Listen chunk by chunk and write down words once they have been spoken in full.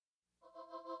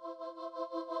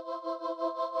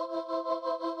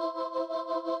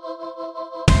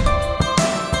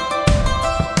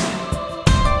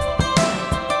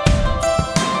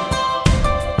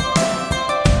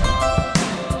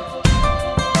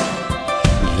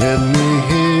Let me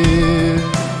hear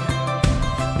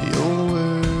your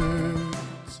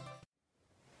words.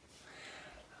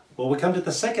 Well, we come to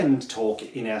the second talk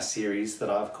in our series that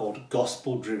I've called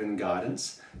Gospel-Driven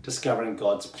Guidance, Discovering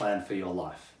God's Plan for Your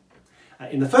Life.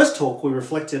 In the first talk, we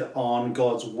reflected on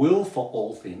God's will for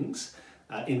all things.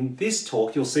 In this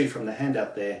talk, you'll see from the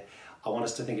handout there, I want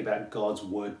us to think about God's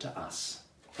word to us.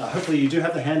 Hopefully you do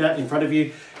have the handout in front of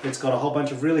you. It's got a whole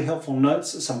bunch of really helpful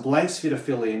notes, some blanks for you to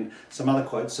fill in, some other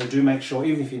quotes, so do make sure,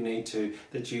 even if you need to,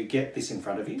 that you get this in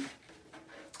front of you.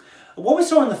 What we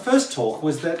saw in the first talk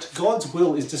was that God's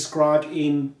will is described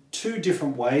in two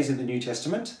different ways in the New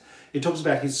Testament. It talks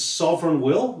about his sovereign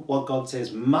will, what God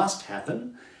says must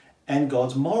happen, and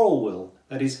God's moral will,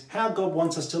 that is, how God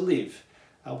wants us to live,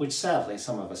 which sadly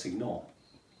some of us ignore.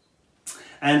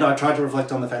 And I tried to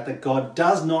reflect on the fact that God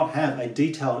does not have a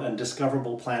detailed and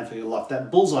discoverable plan for your life, that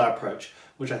bullseye approach,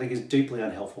 which I think is deeply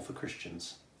unhelpful for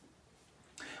Christians.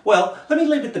 Well, let me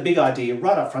leave with the big idea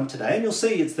right up front today, and you'll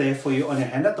see it's there for you on your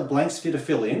handout, the blanks for you to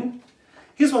fill in.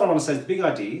 Here's what I want to say is the big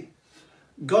idea.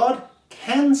 God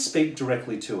can speak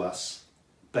directly to us,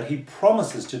 but he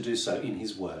promises to do so in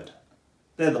his word.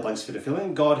 They're the blanks for you to fill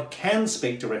in. God can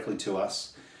speak directly to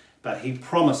us, but he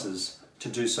promises to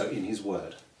do so in his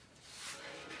word.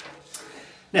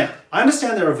 Now, I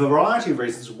understand there are a variety of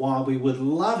reasons why we would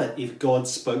love it if God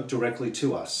spoke directly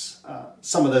to us.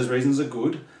 Some of those reasons are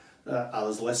good,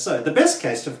 others less so. The best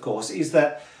case, of course, is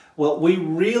that, well, we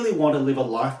really want to live a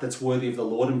life that's worthy of the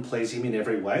Lord and please him in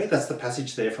every way. That's the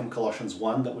passage there from Colossians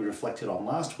 1 that we reflected on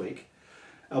last week.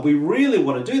 We really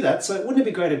want to do that, so wouldn't it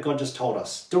be great if God just told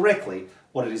us directly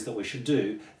what it is that we should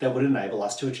do that would enable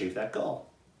us to achieve that goal?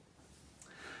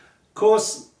 Of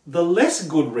course, the less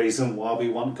good reason why we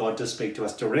want God to speak to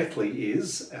us directly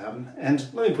is, and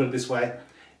let me put it this way,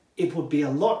 it would be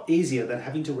a lot easier than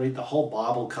having to read the whole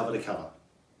Bible cover to cover.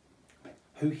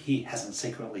 Who here hasn't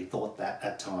secretly thought that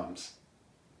at times?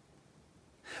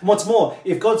 And what's more,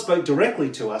 if God spoke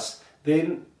directly to us,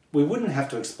 then we wouldn't have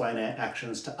to explain our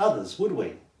actions to others, would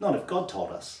we? Not if God told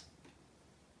us.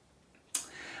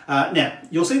 Now,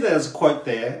 you'll see there's a quote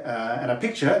there and a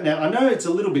picture. Now, I know it's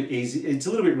a little bit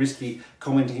risky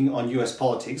commenting on US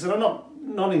politics, and I'm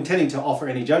not intending to offer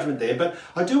any judgment there, but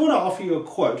I do want to offer you a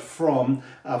quote from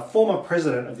a former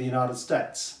president of the United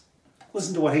States.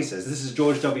 Listen to what he says. This is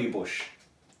George W. Bush.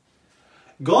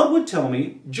 God would tell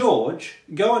me, George,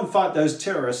 go and fight those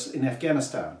terrorists in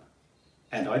Afghanistan.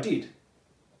 And I did.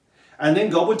 And then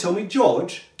God would tell me,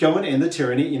 George, go and end the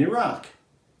tyranny in Iraq.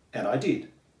 And I did.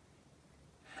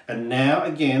 And now,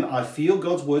 again, I feel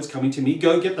God's words coming to me,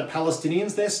 go get the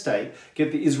Palestinians their state,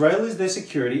 get the Israelis their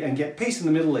security, and get peace in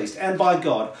the Middle East. And by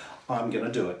God, I'm going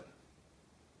to do it.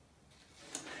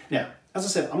 Now, as I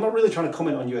said, I'm not really trying to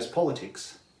comment on US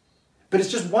politics, but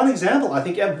it's just one example, I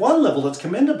think, at one level that's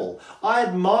commendable. I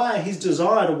admire his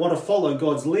desire to want to follow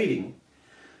God's leading,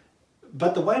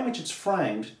 but the way in which it's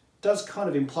framed does kind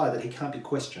of imply that he can't be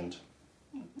questioned.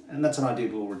 And that's an idea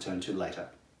we'll return to later.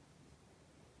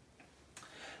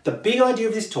 The big idea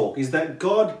of this talk is that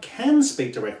God can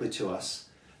speak directly to us,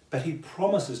 but he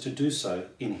promises to do so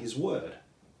in his word.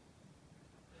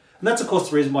 And that's, of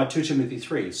course, the reason why 2 Timothy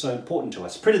 3 is so important to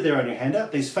us. Printed there on your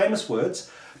handout, these famous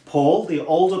words, Paul, the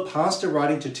older pastor,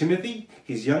 writing to Timothy,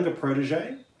 his younger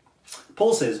protege.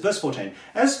 Paul says, verse 14,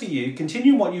 as for you,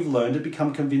 continue what you've learned and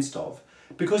become convinced of,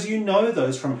 because you know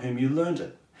those from whom you learned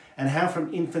it, and how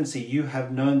from infancy you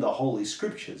have known the Holy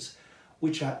Scriptures,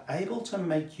 which are able to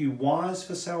make you wise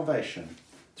for salvation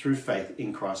through faith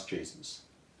in Christ Jesus.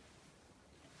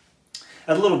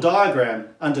 A little diagram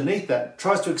underneath that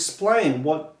tries to explain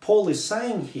what Paul is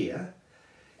saying here,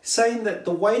 saying that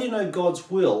the way to know God's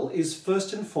will is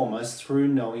first and foremost through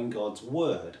knowing God's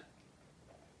word.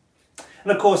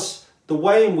 And of course, the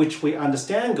way in which we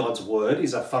understand God's word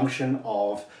is a function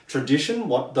of tradition,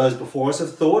 what those before us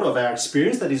have thought, of our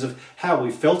experience, that is, of how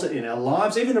we felt it in our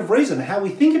lives, even of reason, how we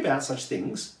think about such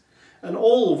things, and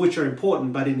all of which are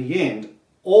important, but in the end,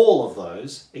 all of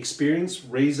those, experience,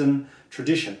 reason,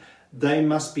 tradition, they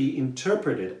must be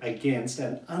interpreted against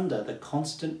and under the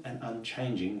constant and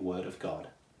unchanging Word of God.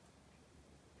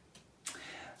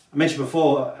 I mentioned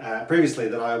before, previously,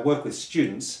 that I work with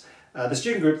students. The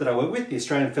student group that I work with, the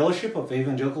Australian Fellowship of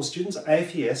Evangelical Students,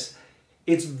 AFES,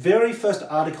 its very first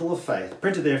article of faith,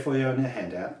 printed there for you on your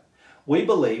handout, we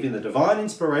believe in the divine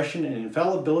inspiration and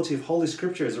infallibility of Holy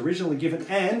Scripture as originally given,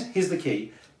 and, here's the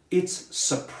key, its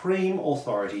supreme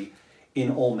authority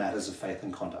in all matters of faith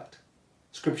and conduct.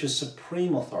 Scripture's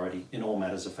supreme authority in all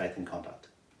matters of faith and conduct.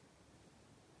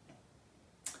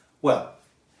 Well,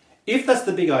 if that's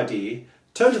the big idea,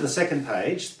 Turn to the second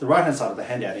page, the right-hand side of the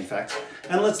handout, in fact,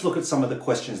 and let's look at some of the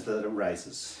questions that it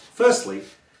raises. Firstly,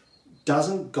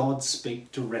 doesn't God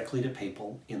speak directly to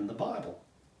people in the Bible?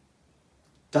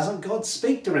 Doesn't God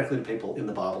speak directly to people in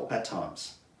the Bible at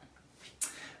times?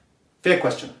 Fair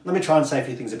question. Let me try and say a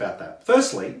few things about that.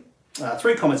 Firstly,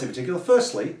 3 comments in particular.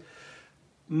 Firstly,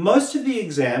 most of the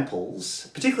examples,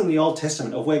 particularly in the Old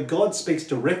Testament, of where God speaks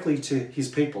directly to his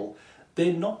people,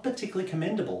 they're not particularly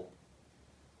commendable.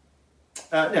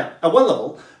 Now, at one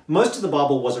level, most of the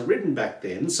Bible wasn't written back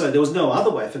then, so there was no other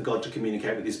way for God to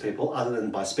communicate with his people other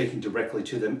than by speaking directly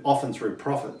to them, often through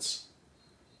prophets.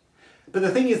 But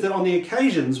the thing is that on the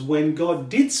occasions when God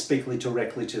did speak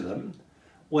directly to them,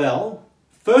 well,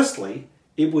 firstly,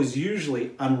 it was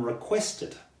usually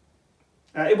unrequested.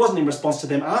 It wasn't in response to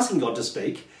them asking God to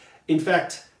speak. In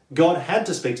fact, God had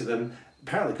to speak to them,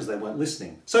 apparently because they weren't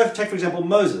listening. So take, for example,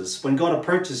 Moses, when God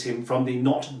approaches him from the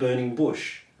not burning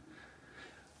bush.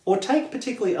 Or take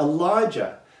particularly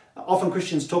Elijah. Often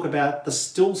Christians talk about the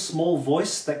still small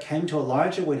voice that came to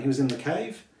Elijah when he was in the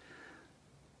cave.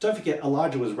 Don't forget,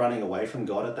 Elijah was running away from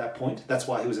God at that point. That's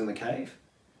why he was in the cave.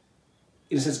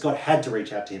 In a sense, God had to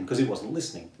reach out to him because he wasn't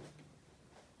listening.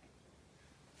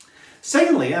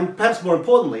 Secondly, and perhaps more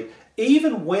importantly,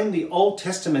 even when the Old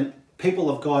Testament people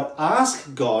of God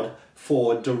ask God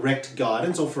for direct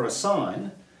guidance or for a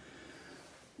sign,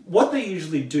 what they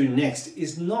usually do next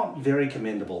is not very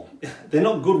commendable. They're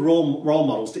not good role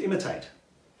models to imitate.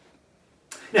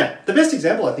 Now, the best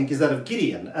example, I think, is that of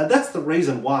Gideon. That's the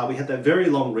reason why we had that very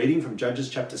long reading from Judges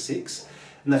chapter 6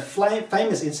 and the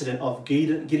famous incident of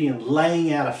Gideon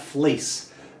laying out a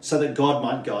fleece so that God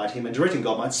might guide him and directing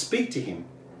God might speak to him.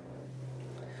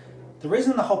 The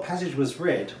reason the whole passage was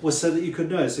read was so that you could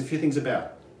notice a few things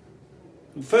about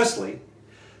it. Firstly,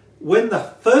 when the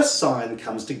first sign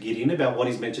comes to Gideon about what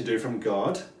he's meant to do from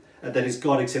God, that is,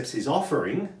 God accepts his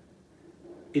offering,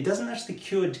 it doesn't actually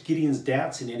cure Gideon's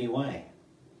doubts in any way.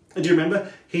 And do you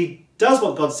remember? He does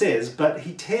what God says, but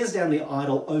he tears down the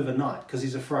idol overnight because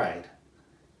he's afraid.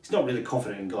 He's not really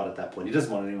confident in God at that point. He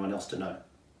doesn't want anyone else to know.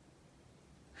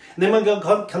 And then when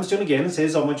God comes to him again and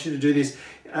says, I want you to do this,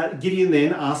 Gideon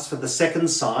then asks for the second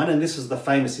sign, and this was the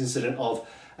famous incident of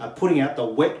putting out the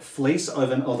wet fleece or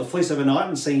the fleece overnight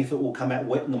and seeing if it will come out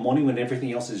wet in the morning when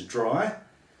everything else is dry.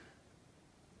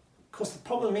 Of course, the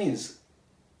problem is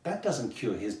that doesn't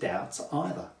cure his doubts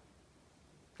either.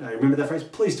 Now, remember that phrase,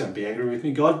 please don't be angry with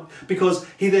me, God, because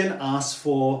he then asks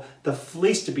for the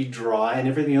fleece to be dry and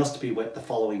everything else to be wet the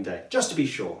following day, just to be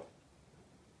sure.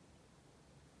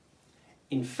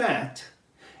 In fact,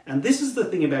 and this is the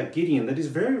thing about Gideon that is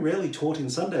very rarely taught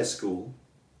in Sunday school,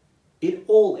 it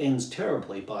all ends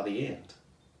terribly by the end.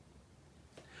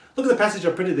 Look at the passage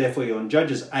I printed there for you on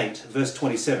Judges 8, verse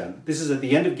 27. This is at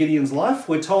the end of Gideon's life.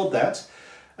 We're told that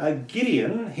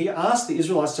Gideon, he asked the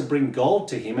Israelites to bring gold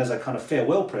to him as a kind of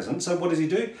farewell present. So what does he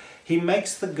do? He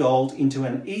makes the gold into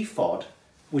an ephod,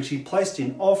 which he placed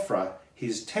in Ophrah,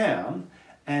 his town,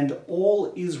 and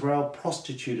all Israel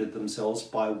prostituted themselves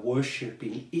by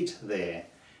worshipping it there.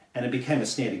 And it became a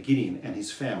snare to Gideon and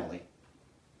his family.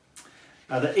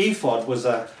 The ephod was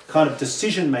a kind of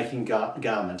decision-making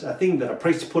garment, a thing that a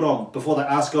priest put on before they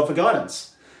asked God for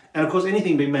guidance. And of course,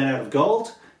 anything being made out of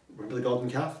gold, remember the golden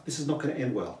calf? This is not going to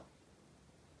end well.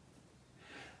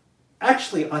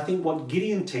 Actually, I think what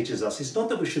Gideon teaches us is not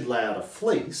that we should lay out a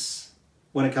fleece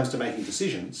when it comes to making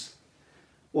decisions.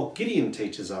 What Gideon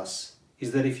teaches us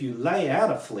is that if you lay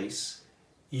out a fleece,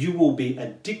 you will be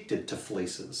addicted to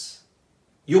fleeces.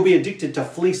 You'll be addicted to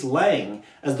fleece laying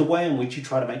as the way in which you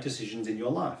try to make decisions in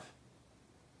your life.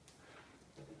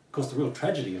 Of course, the real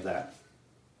tragedy of that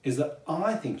is that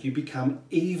I think you become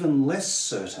even less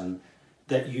certain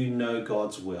that you know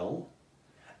God's will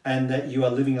and that you are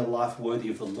living a life worthy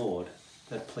of the Lord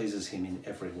that pleases him in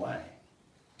every way.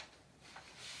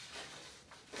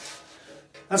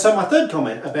 And so my third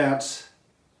comment about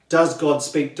does God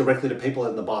speak directly to people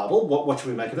in the Bible, what should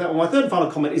we make of that? Well, my third and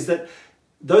final comment is that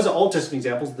those are Old Testament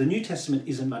examples. The New Testament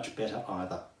isn't much better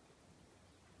either.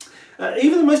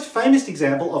 Even the most famous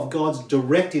example of God's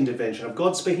direct intervention, of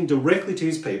God speaking directly to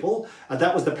his people,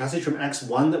 that was the passage from Acts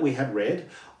 1 that we had read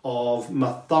of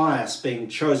Matthias being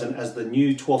chosen as the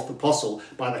new 12th apostle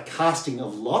by the casting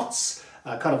of lots,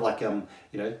 kind of like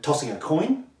tossing a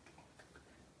coin.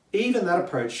 Even that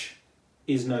approach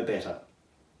is no better.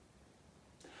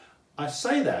 I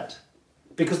say that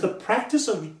because the practice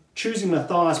of choosing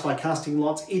Matthias by casting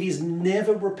lots, it is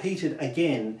never repeated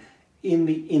again in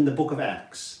the book of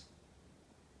Acts.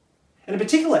 And in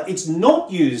particular, it's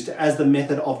not used as the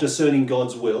method of discerning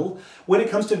God's will when it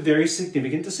comes to very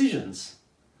significant decisions.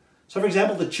 So for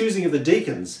example, the choosing of the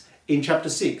deacons in chapter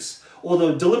 6, or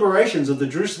the deliberations of the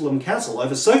Jerusalem Council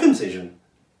over circumcision,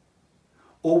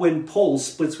 or when Paul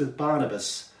splits with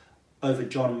Barnabas over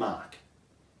John Mark.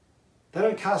 They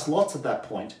don't cast lots at that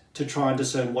point to try and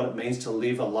discern what it means to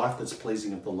live a life that's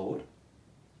pleasing of the Lord.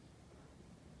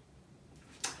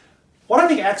 What I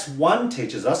think Acts 1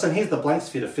 teaches us, and here's the blanks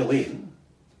for you to fill in,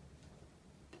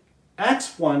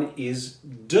 Acts 1 is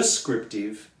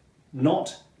descriptive,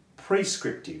 not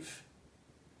prescriptive.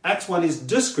 Acts 1 is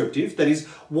descriptive, that is,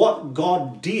 what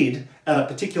God did at a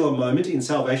particular moment in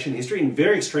salvation history in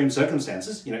very extreme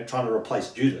circumstances, trying to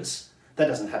replace Judas. That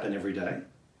doesn't happen every day.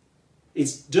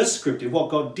 It's descriptive, what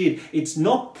God did. It's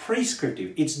not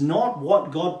prescriptive. It's not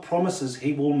what God promises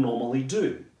he will normally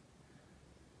do.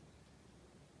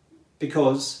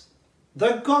 Because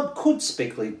though God could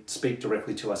speak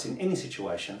directly to us in any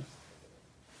situation,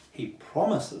 he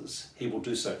promises he will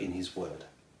do so in his word.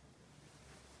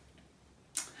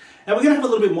 Now we're going to have a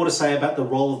little bit more to say about the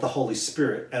role of the Holy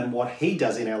Spirit and what he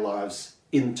does in our lives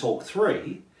in Talk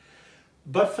 3.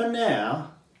 But for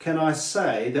now, can I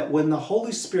say that when the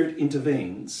Holy Spirit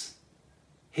intervenes,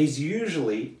 he's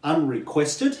usually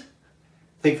unrequested.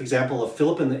 Think, for example, of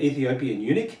Philip and the Ethiopian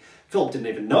eunuch. Philip didn't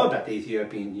even know about the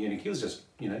Ethiopian eunuch. He was just,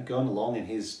 going along in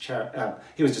his chariot.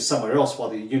 He was just somewhere else while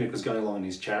the eunuch was going along in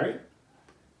his chariot.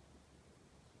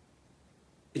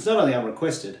 It's not only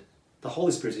unrequested, the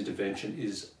Holy Spirit's intervention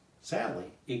is sadly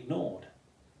ignored.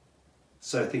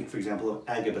 So think, for example, of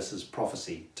Agabus's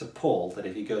prophecy to Paul that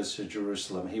if he goes to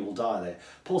Jerusalem, he will die there.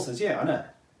 Paul says, yeah, I know.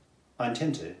 I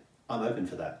intend to. I'm open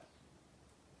for that.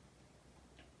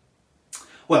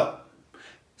 Well,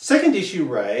 second issue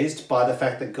raised by the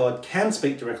fact that God can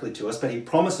speak directly to us, but he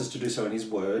promises to do so in his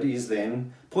word, is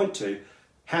then point 2,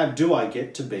 how do I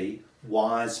get to be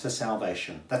wise for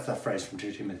salvation? That's the phrase from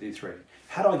 2 Timothy 3.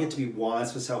 How do I get to be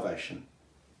wise for salvation?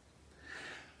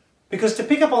 Because to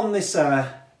pick up on this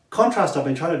contrast I've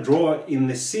been trying to draw in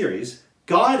this series,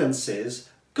 guidance says,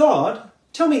 God,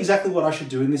 tell me exactly what I should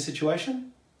do in this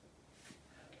situation.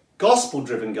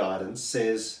 Gospel-driven guidance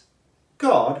says,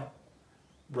 God,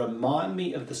 remind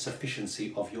me of the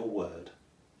sufficiency of your word.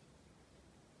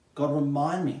 God,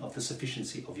 remind me of the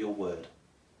sufficiency of your word.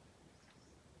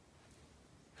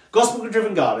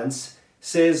 Gospel-driven guidance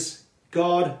says,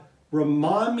 God,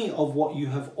 remind me of what you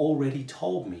have already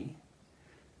told me,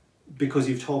 because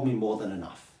you've told me more than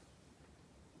enough.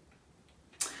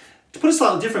 To put it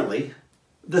slightly differently,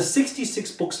 the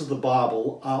 66 books of the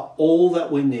Bible are all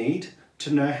that we need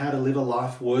to know how to live a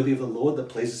life worthy of the Lord that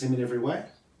pleases him in every way.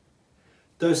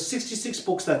 Those 66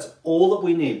 books, that's all that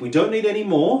we need. We don't need any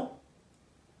more,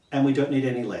 and we don't need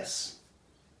any less.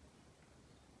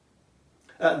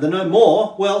 The no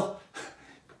more, well,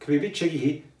 can be a bit cheeky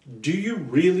here. Do you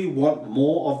really want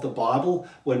more of the Bible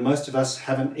when most of us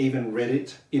haven't even read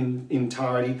it in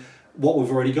entirety, what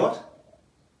we've already got?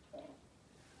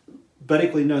 But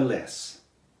equally no less.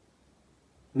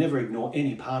 Never ignore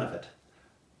any part of it,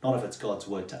 not if it's God's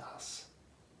word to us.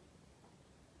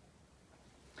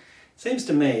 Seems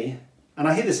to me, and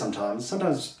I hear this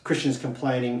sometimes Christians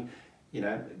complaining,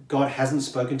 God hasn't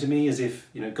spoken to me, as if,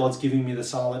 God's giving me the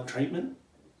silent treatment.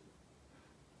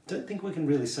 Don't think we can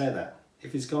really say that.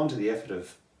 If he's gone to the effort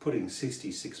of putting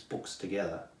 66 books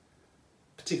together,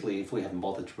 particularly if we haven't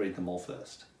bothered to read them all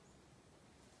first.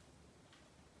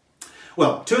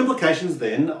 Well, 2 implications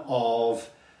then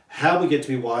of how we get to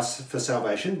be wise for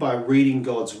salvation by reading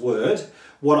God's word,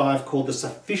 what I've called the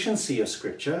sufficiency of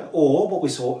Scripture, or what we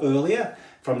saw earlier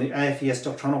from the AFES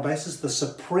doctrinal basis, the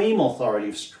supreme authority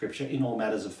of Scripture in all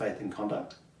matters of faith and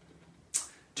conduct.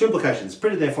 2 implications,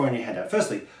 printed therefore in your handout.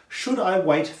 Firstly, should I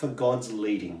wait for God's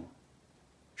leading?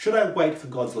 Should I wait for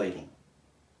God's leading?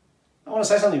 I want to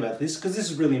say something about this because this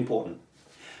is really important.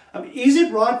 Is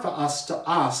it right for us to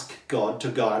ask God to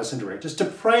guide us and direct us, to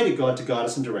pray to God to guide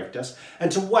us and direct us,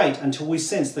 and to wait until we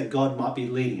sense that God might be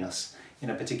leading us in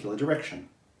a particular direction?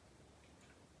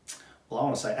 Well, I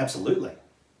want to say absolutely.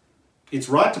 It's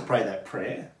right to pray that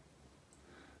prayer.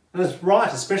 And it's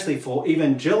right, especially for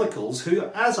evangelicals who,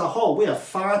 as a whole, we are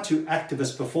far too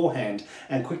activist beforehand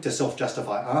and quick to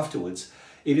self-justify afterwards.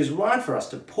 It is right for us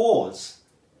to pause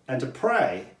and to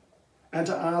pray and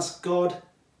to ask God,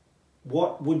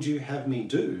 what would you have me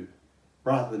do,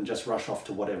 rather than just rush off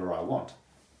to whatever I want.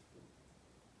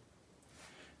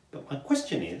 But my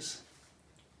question is,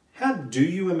 how do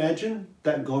you imagine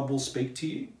that God will speak to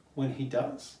you when he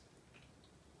does?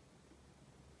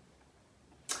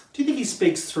 Do you think he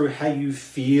speaks through how you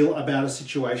feel about a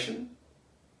situation?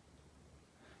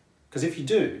 Because if you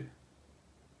do,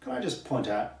 can I just point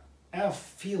out, our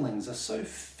feelings are so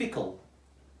fickle,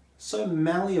 so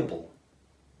malleable.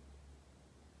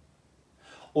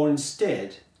 Or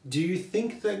instead, do you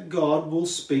think that God will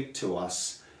speak to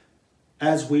us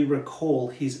as we recall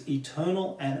his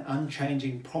eternal and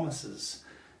unchanging promises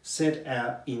set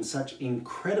out in such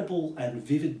incredible and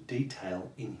vivid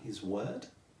detail in his word?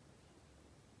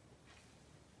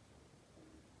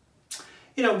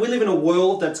 You know, we live in a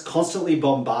world that's constantly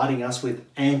bombarding us with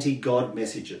anti-God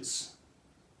messages.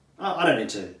 I don't need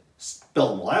to spell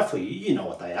them all out for you, you know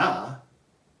what they are.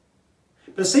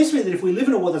 But it seems to me that if we live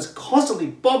in a world that's constantly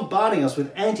bombarding us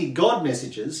with anti-God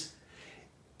messages,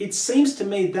 it seems to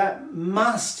me that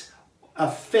must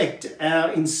affect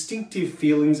our instinctive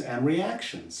feelings and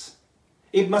reactions.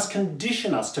 It must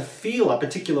condition us to feel a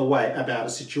particular way about a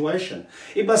situation.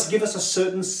 It must give us a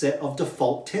certain set of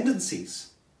default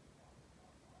tendencies.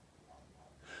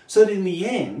 So that in the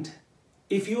end,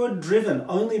 if you are driven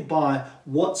only by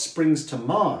what springs to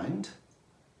mind,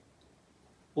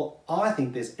 well, I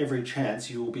think there's every chance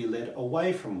you will be led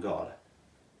away from God,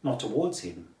 not towards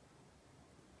him.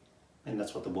 And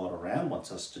that's what the world around wants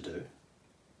us to do.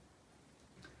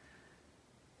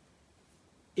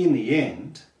 In the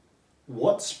end,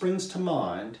 what springs to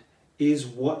mind is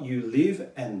what you live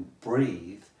and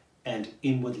breathe and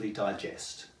inwardly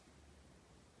digest.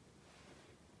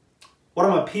 What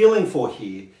I'm appealing for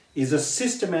here is a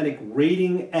systematic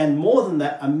reading and, more than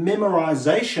that, a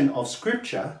memorization of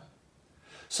Scripture,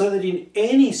 so that in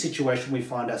any situation we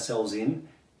find ourselves in,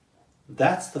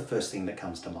 that's the first thing that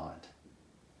comes to mind.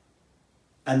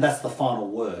 And that's the final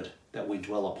word that we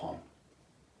dwell upon.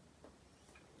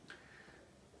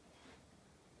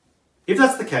 If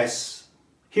that's the case,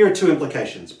 here are two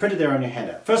implications printed there on your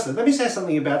handout. Firstly, let me say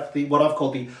something about what I've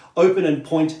called the open and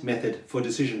point method for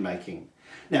decision making.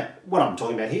 Now, what I'm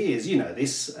talking about here is, you know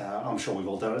this, I'm sure we've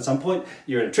all done it at some point.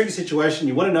 You're in a tricky situation,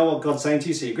 you want to know what God's saying to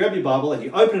you, so you grab your Bible and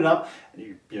you open it up,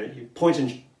 and you point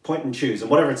and choose, and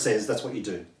whatever it says, that's what you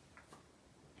do.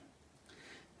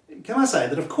 Can I say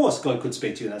that, of course, God could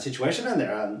speak to you in that situation, and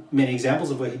there are many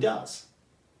examples of where he does.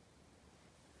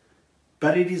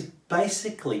 But it is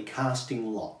basically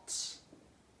casting lots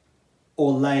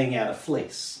or laying out a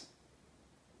fleece,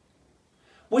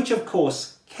 which, of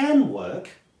course, can work.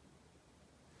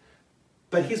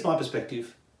 But here's my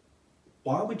perspective.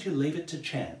 Why would you leave it to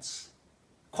chance?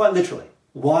 Quite literally,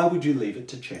 why would you leave it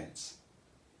to chance?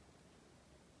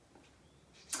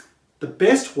 The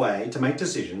best way to make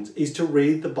decisions is to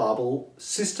read the Bible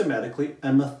systematically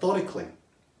and methodically.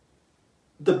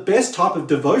 The best type of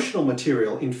devotional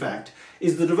material, in fact,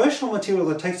 is the devotional material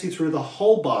that takes you through the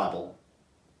whole Bible.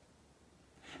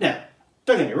 Now,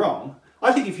 don't get me wrong.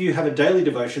 I think if you have a daily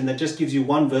devotion that just gives you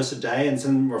one verse a day and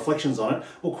some reflections on it,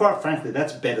 well, quite frankly,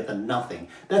 that's better than nothing.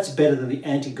 That's better than the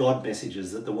anti-God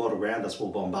messages that the world around us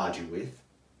will bombard you with.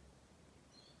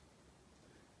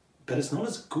 But it's not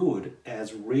as good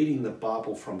as reading the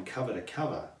Bible from cover to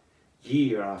cover,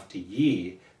 year after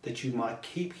year, that you might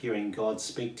keep hearing God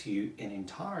speak to you in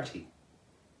entirety.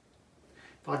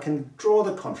 If I can draw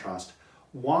the contrast,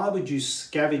 why would you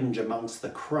scavenge amongst the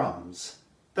crumbs?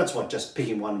 That's what just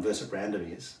picking one verse at random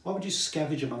is. Why would you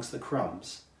scavenge amongst the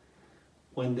crumbs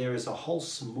when there is a whole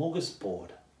smorgasbord,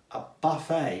 a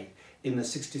buffet in the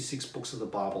 66 books of the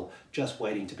Bible just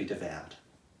waiting to be devoured?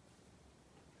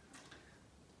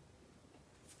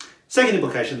 Second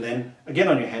implication then, again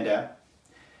on your handout,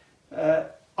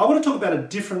 I want to talk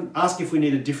about ask if we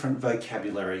need a different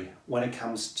vocabulary when it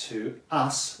comes to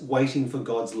us waiting for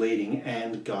God's leading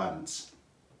and guidance.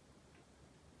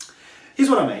 Here's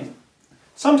what I mean.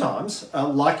 Sometimes,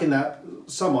 like in that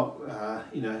somewhat,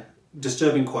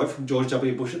 disturbing quote from George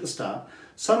W. Bush at the start,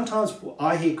 sometimes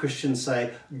I hear Christians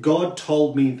say, God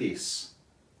told me this.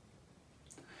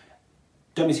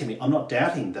 Don't mishear me, I'm not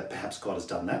doubting that perhaps God has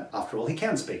done that. After all, he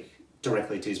can speak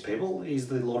directly to his people. He's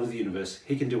the Lord of the universe.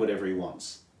 He can do whatever he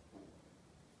wants.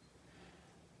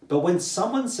 But when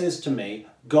someone says to me,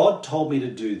 God told me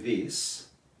to do this,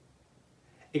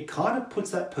 it kind of puts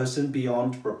that person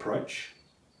beyond reproach,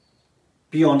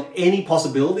 beyond any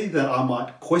possibility that I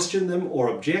might question them or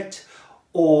object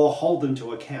or hold them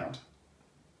to account.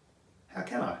 How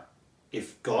can I,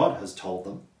 if God has told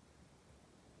them?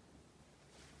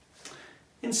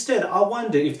 Instead, I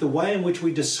wonder if the way in which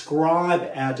we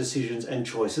describe our decisions and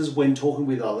choices when talking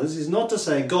with others is not to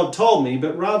say, God told me,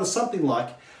 but rather something like,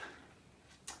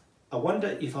 I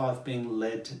wonder if I've been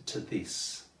led to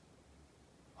this.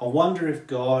 I wonder if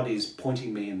God is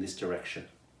pointing me in this direction.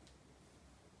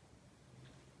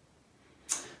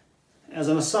 As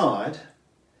an aside,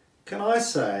 can I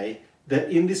say that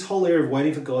in this whole area of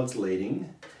waiting for God's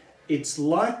leading, it's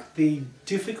like the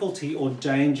difficulty or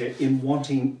danger in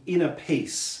wanting inner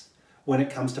peace when it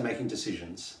comes to making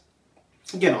decisions.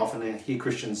 Again, often I hear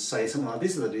Christians say something like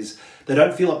this, that is, they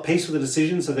don't feel at peace with a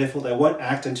decision, so therefore they won't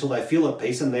act until they feel at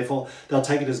peace, and therefore they'll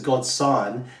take it as God's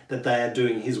sign that they are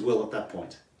doing his will at that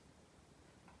point.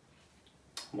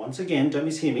 Once again, don't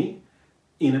mishear me,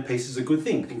 inner peace is a good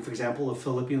thing. Think, for example, of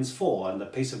Philippians 4 and the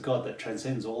peace of God that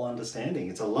transcends all understanding.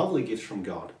 It's a lovely gift from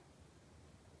God.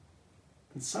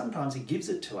 And sometimes he gives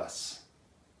it to us,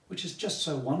 which is just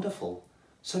so wonderful.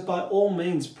 So by all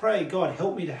means, pray, God,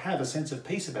 help me to have a sense of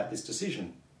peace about this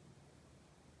decision.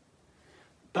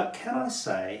 But can I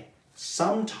say,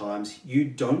 sometimes you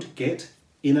don't get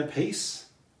inner peace?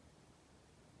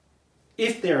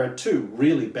 If there are two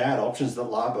really bad options that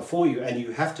lie before you and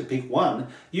you have to pick one,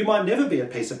 you might never be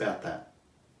at peace about that.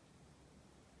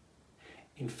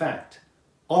 In fact,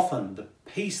 often the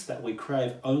peace that we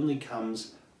crave only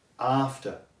comes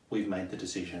after we've made the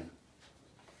decision,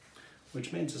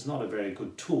 which means it's not a very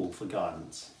good tool for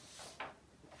guidance.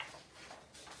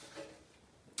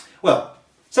 Well,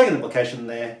 second implication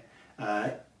there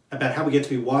about how we get to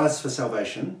be wise for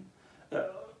salvation.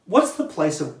 What's the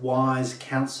place of wise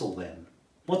counsel then?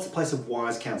 What's the place of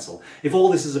wise counsel? If all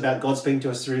this is about God speaking to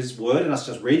us through his word and us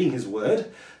just reading his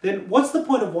word, then what's the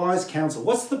point of wise counsel?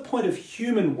 What's the point of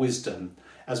human wisdom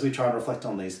as we try and reflect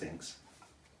on these things?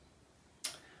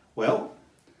 Well,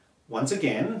 once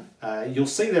again, you'll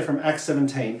see there from Acts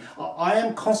 17, I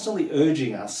am constantly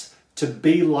urging us to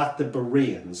be like the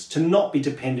Bereans, to not be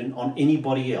dependent on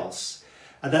anybody else.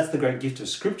 That's the great gift of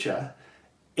Scripture.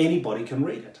 Anybody can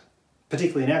read it,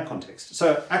 particularly in our context.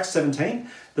 So Acts 17,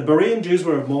 the Berean Jews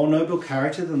were of more noble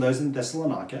character than those in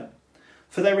Thessalonica,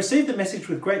 for they received the message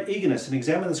with great eagerness and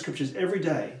examined the Scriptures every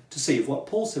day to see if what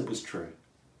Paul said was true.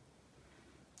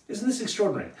 Isn't this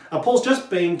extraordinary? Paul's just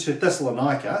been to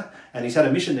Thessalonica and he's had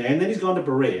a mission there, and then he's gone to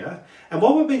Berea. And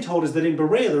what we've been told is that in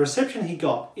Berea, the reception he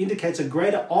got indicates a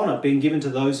greater honour being given to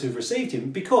those who've received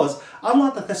him, because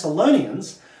unlike the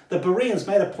Thessalonians, the Bereans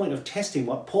made a point of testing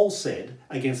what Paul said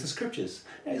against the Scriptures.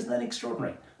 Now, isn't that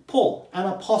extraordinary? Paul, an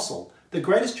apostle, the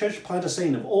greatest church planter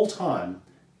seen of all time,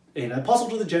 an apostle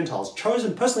to the Gentiles,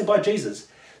 chosen personally by Jesus,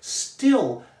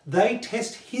 still they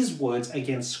test his words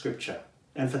against Scripture,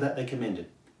 and for that they commended.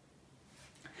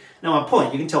 Now, my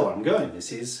point, you can tell where I'm going with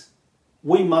this, is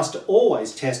we must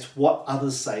always test what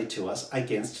others say to us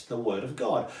against the Word of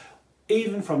God,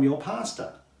 even from your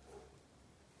pastor.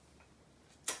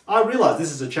 I realise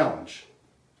this is a challenge.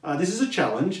 This is a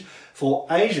challenge for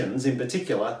Asians in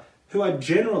particular, who are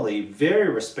generally very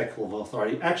respectful of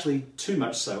authority, actually too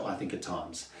much so, I think, at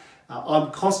times.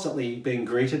 I'm constantly being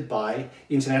greeted by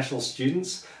international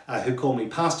students who call me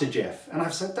Pastor Jeff. And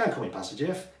I've said, don't call me Pastor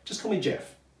Jeff, just call me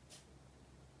Jeff.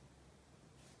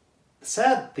 The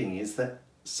sad thing is that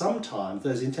sometimes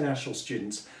those international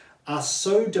students are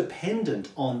so dependent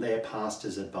on their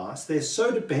pastor's advice, they're so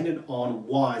dependent on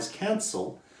wise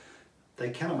counsel,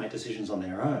 they cannot make decisions on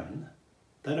their own.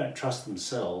 They don't trust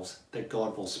themselves that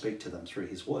God will speak to them through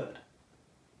his word.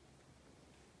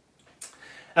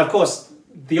 Of course,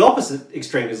 the opposite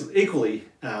extreme is equally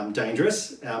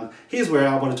dangerous. Here's where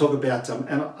I want to talk about,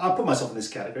 and I put myself in this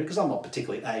category because I'm not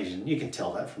particularly Asian. You can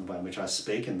tell that from the way in which I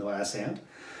speak and the way I sound.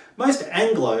 Most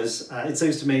Anglos, it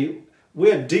seems to me,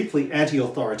 we're deeply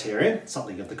anti-authoritarian,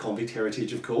 something of the convict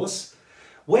heritage, of course.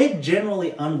 We're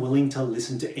generally unwilling to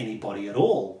listen to anybody at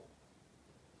all.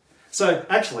 So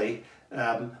actually,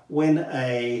 when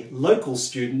a local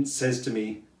student says to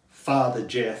me, Father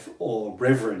Jeff or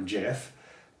Reverend Jeff,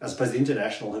 as opposed to the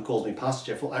international who calls me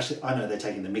Pastor Jeff, well, actually, I know they're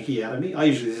taking the mickey out of me. I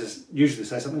usually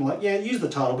say something like, yeah, use the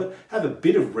title, but have a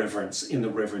bit of reverence in the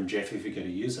Reverend Jeff if you're going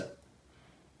to use it.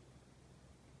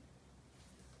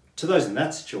 To those in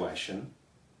that situation,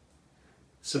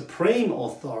 supreme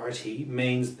authority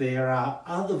means there are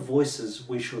other voices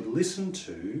we should listen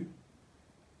to,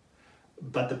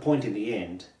 but the point in the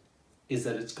end is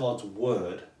that it's God's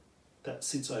word that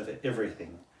sits over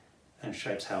everything and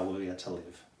shapes how we are to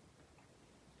live.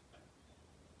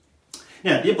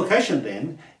 Now, the implication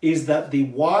then is that the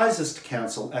wisest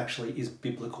counsel actually is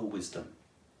biblical wisdom.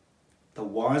 The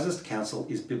wisest counsel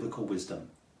is biblical wisdom.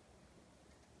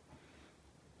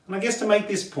 And I guess to make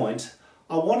this point,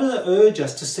 I want to urge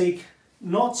us to seek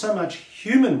not so much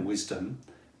human wisdom,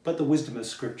 but the wisdom of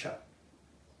Scripture.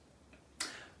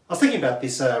 I was thinking about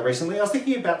this recently. I was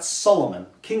thinking about Solomon,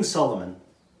 King Solomon.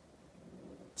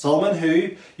 Solomon,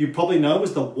 who you probably know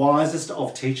was the wisest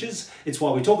of teachers. It's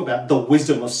why we talk about the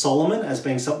wisdom of Solomon as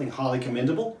being something highly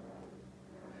commendable.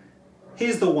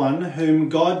 He's the one whom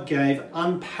God gave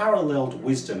unparalleled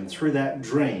wisdom through that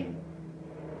dream.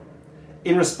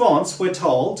 In response, we're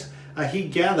told he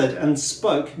gathered and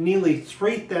spoke nearly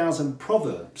 3,000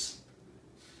 proverbs.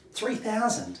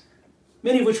 3,000,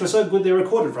 many of which were so good they're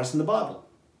recorded for us in the Bible.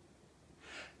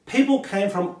 People came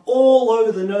from all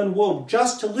over the known world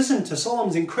just to listen to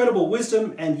Solomon's incredible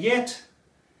wisdom, and yet,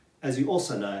 as you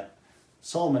also know,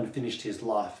 Solomon finished his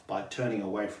life by turning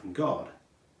away from God.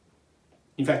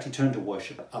 In fact, he turned to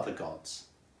worship other gods.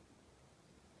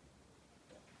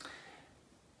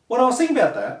 When I was thinking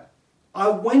about that, I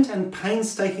went and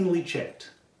painstakingly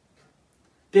checked.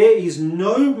 There is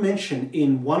no mention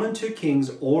in 1 and 2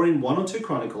 Kings or in 1 or 2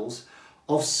 Chronicles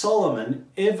of Solomon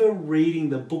ever reading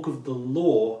the book of the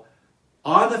law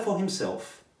either for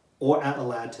himself or out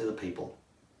aloud to the people.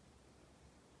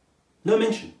 No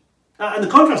mention. And the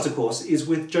contrast, of course, is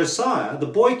with Josiah, the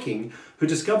boy king, who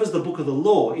discovers the book of the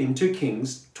law in 2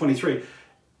 Kings 23.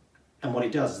 And what he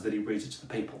does is that he reads it to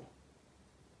the people,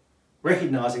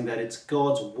 recognizing that it's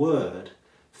God's word,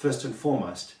 first and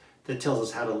foremost, that tells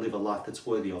us how to live a life that's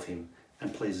worthy of him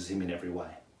and pleases him in every way.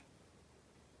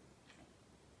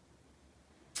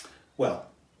 Well,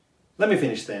 let me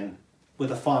finish then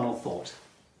with a final thought.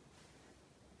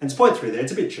 And it's point 3 there,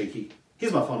 it's a bit cheeky.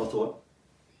 Here's my final thought.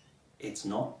 It's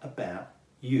not about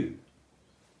you.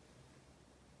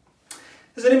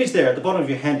 There's an image there at the bottom of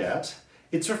your handout.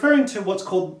 It's referring to what's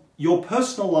called your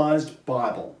personalised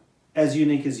Bible, as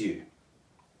unique as you.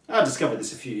 I discovered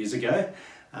this a few years ago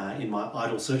in my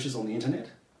idle searches on the internet.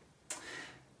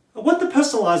 What the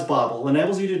personalised Bible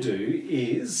enables you to do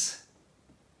is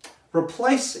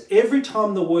replace every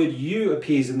time the word you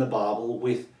appears in the Bible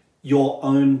with your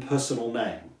own personal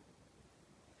name.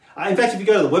 In fact, if you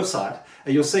go to the website,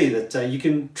 you'll see that you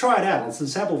can try it out on some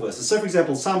sample verses. So, for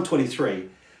example, Psalm 23,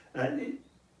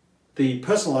 the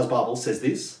personalised Bible says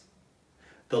this: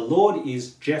 "The Lord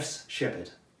is Jeff's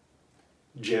shepherd.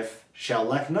 Jeff shall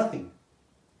lack nothing.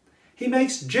 He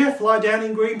makes Jeff lie down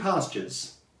in green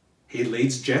pastures. He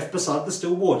leads Jeff beside the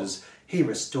still waters. He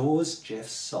restores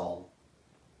Jeff's soul."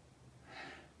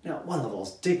 Now, at one level, I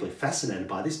was deeply fascinated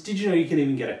by this. Did you know you can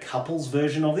even get a couple's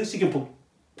version of this? You can put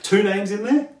 2 names in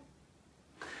there.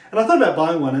 And I thought about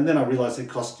buying one, and then I realised it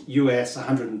cost US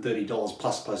 $130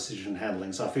 plus postage and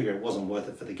handling, so I figured it wasn't worth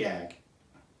it for the gag.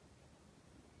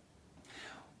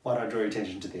 Why do I draw your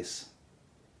attention to this?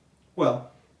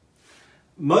 Well,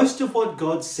 most of what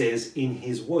God says in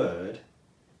his word,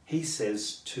 he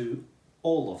says to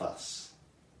all of us.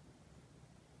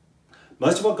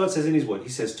 Most of what God says in his word, he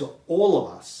says to all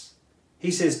of us.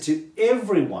 He says to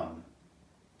everyone.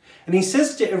 And he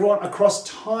says to everyone across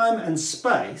time and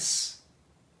space.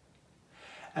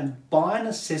 And by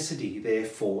necessity,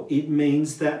 therefore, it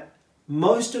means that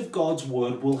most of God's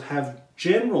word will have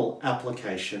general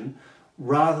application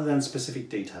rather than specific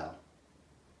detail.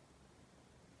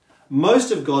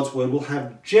 Most of God's word will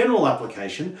have general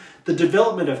application, the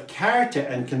development of character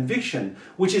and conviction,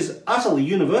 which is utterly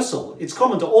universal. It's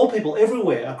common to all people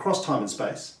everywhere across time and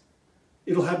space.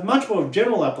 It'll have much more of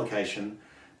general application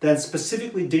than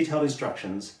specifically detailed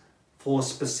instructions for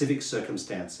specific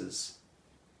circumstances.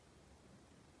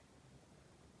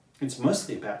 It's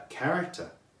mostly about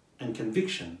character and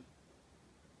conviction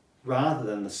rather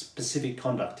than the specific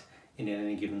conduct in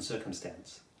any given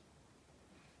circumstance.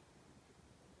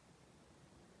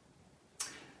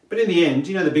 But in the end,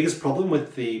 do you know the biggest problem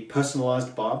with the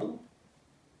personalised Bible?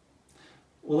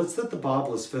 Well, it's that the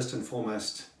Bible is first and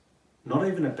foremost not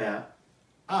even about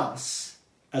us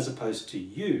as opposed to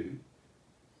you.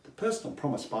 The personal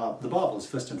promise Bible, the Bible is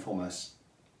first and foremost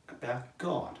about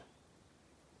God.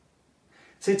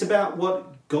 See, it's about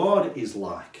what God is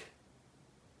like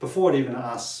before it even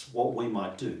asks what we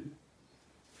might do.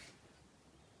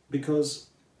 Because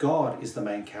God is the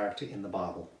main character in the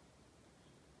Bible.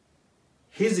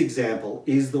 His example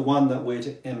is the one that we're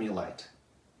to emulate,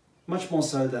 much more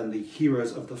so than the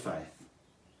heroes of the faith.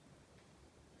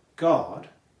 God,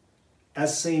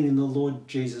 as seen in the Lord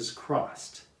Jesus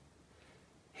Christ,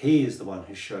 he is the one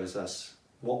who shows us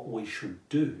what we should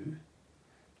do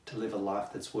to live a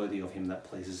life that's worthy of him, that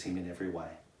pleases him in every way.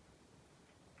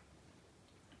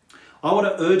 I want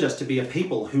to urge us to be a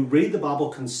people who read the Bible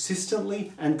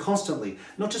consistently and constantly,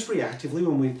 not just reactively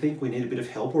when we think we need a bit of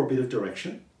help or a bit of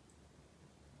direction.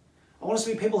 I want us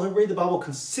to be people who read the Bible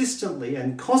consistently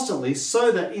and constantly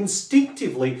so that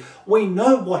instinctively we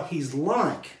know what he's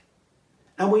like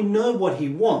and we know what he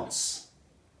wants.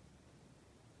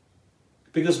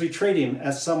 Because we treat him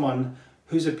as someone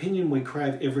whose opinion we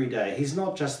crave every day. He's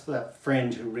not just that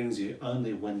friend who rings you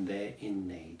only when they're in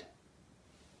need.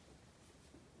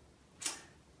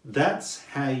 That's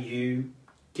how you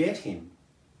get him.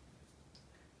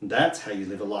 That's how you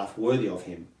live a life worthy of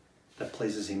him, that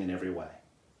pleases him in every way.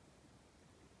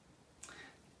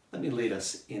 Let me lead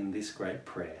us in this great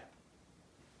prayer.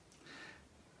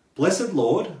 Blessed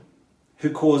Lord, who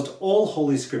caused all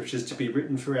holy scriptures to be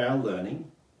written for our learning,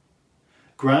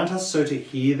 Grant us so to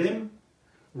hear them,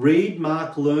 read,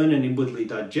 mark, learn, and inwardly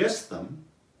digest them,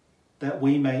 that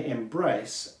we may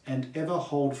embrace and ever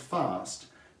hold fast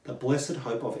the blessed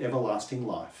hope of everlasting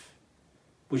life,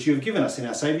 which you have given us in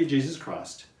our Saviour Jesus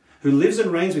Christ, who lives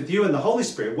and reigns with you and the Holy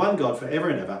Spirit, one God, forever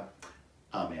and ever.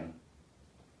 Amen.